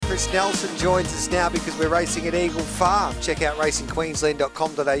Chris Nelson joins us now because we're racing at Eagle Farm. Check out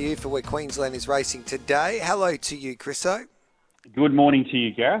racingqueensland.com.au for where Queensland is racing today. Hello to you, Chriso. Good morning to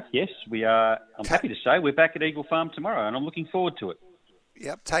you, Gareth. Yes, we are. I'm happy to say we're back at Eagle Farm tomorrow, and I'm looking forward to it.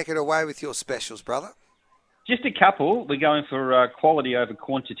 Yep, take it away with your specials, brother. Just a couple. We're going for quality over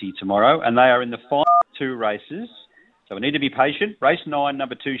quantity tomorrow, and they are in the final two races. So we need to be patient. Race 9,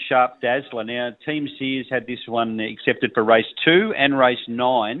 number 2, Sharp Dazzler. Now, Team Sears had this one accepted for race 2 and race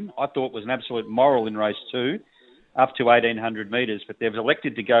 9. I thought it was an absolute moral in race 2, up to 1,800 metres, but they've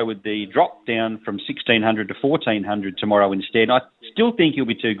elected to go with the drop down from 1,600 to 1,400 tomorrow instead. I still think he'll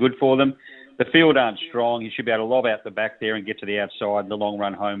be too good for them. The field aren't strong. He should be able to lob out the back there and get to the outside. The long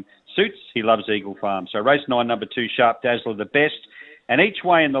run home suits. He loves Eagle Farm. So race 9, number 2, Sharp Dazzler, the best. And each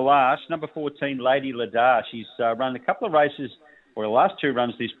way in the last, number 14, Lady Ladar. She's run a couple of races, or the last 2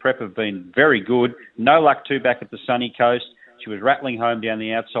 runs this prep have been very good. No luck too back at the sunny coast. She was rattling home down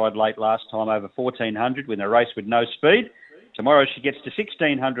the outside late last time over 1,400 with a race with no speed. Tomorrow she gets to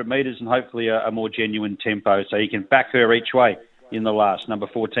 1,600 metres and hopefully a more genuine tempo. So you can back her each way in the last, number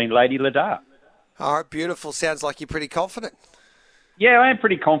 14, Lady Ladar. All right, beautiful. Sounds like you're pretty confident. Yeah, I am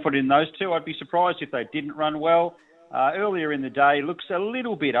pretty confident in those two. I'd be surprised if they didn't run well. Earlier in the day, looks a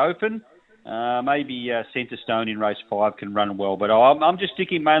little bit open. Maybe Centre Stone in race 5 can run well. But I'm just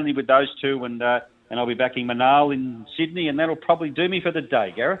sticking mainly with those two, and I'll be backing Manal in Sydney, and that'll probably do me for the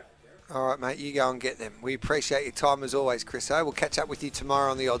day, Gareth. All right, mate, you go and get them. We appreciate your time as always, Chris. We'll catch up with you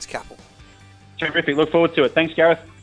tomorrow on the Odds Couple. Terrific. Look forward to it. Thanks, Gareth.